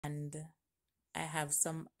and I have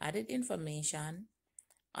some added information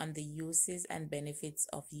on the uses and benefits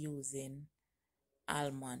of using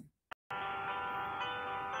almond.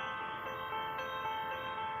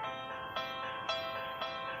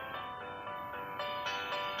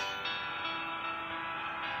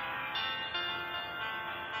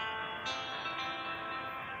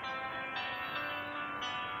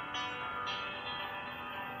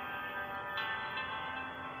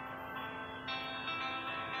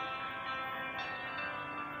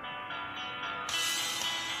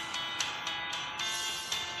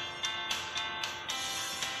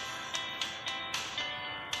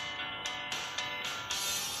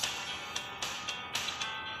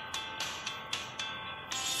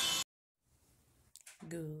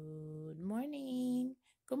 Good morning.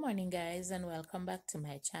 Good morning, guys, and welcome back to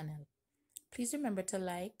my channel. Please remember to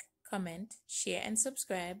like, comment, share, and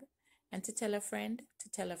subscribe, and to tell a friend, to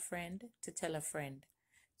tell a friend, to tell a friend.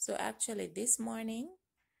 So actually this morning,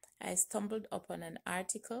 I stumbled upon an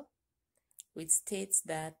article which states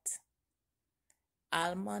that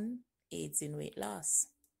almond aids in weight loss.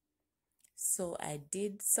 So I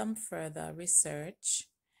did some further research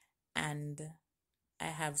and I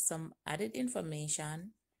have some added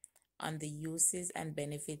information on the uses and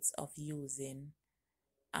benefits of using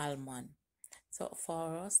almond. So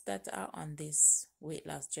for us that are on this weight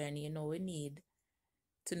loss journey, we need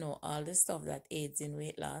to know all the stuff that aids in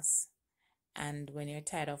weight loss. And when you're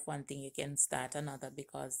tired of one thing, you can start another,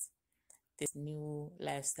 because this new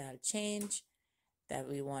lifestyle change that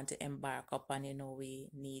we want to embark upon, we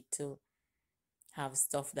need to have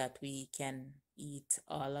stuff that we can eat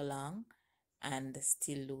all along and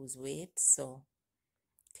still lose weight. So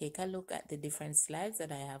take a look at the different slides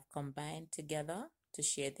that I have combined together to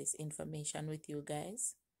share this information with you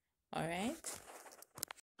guys. All right.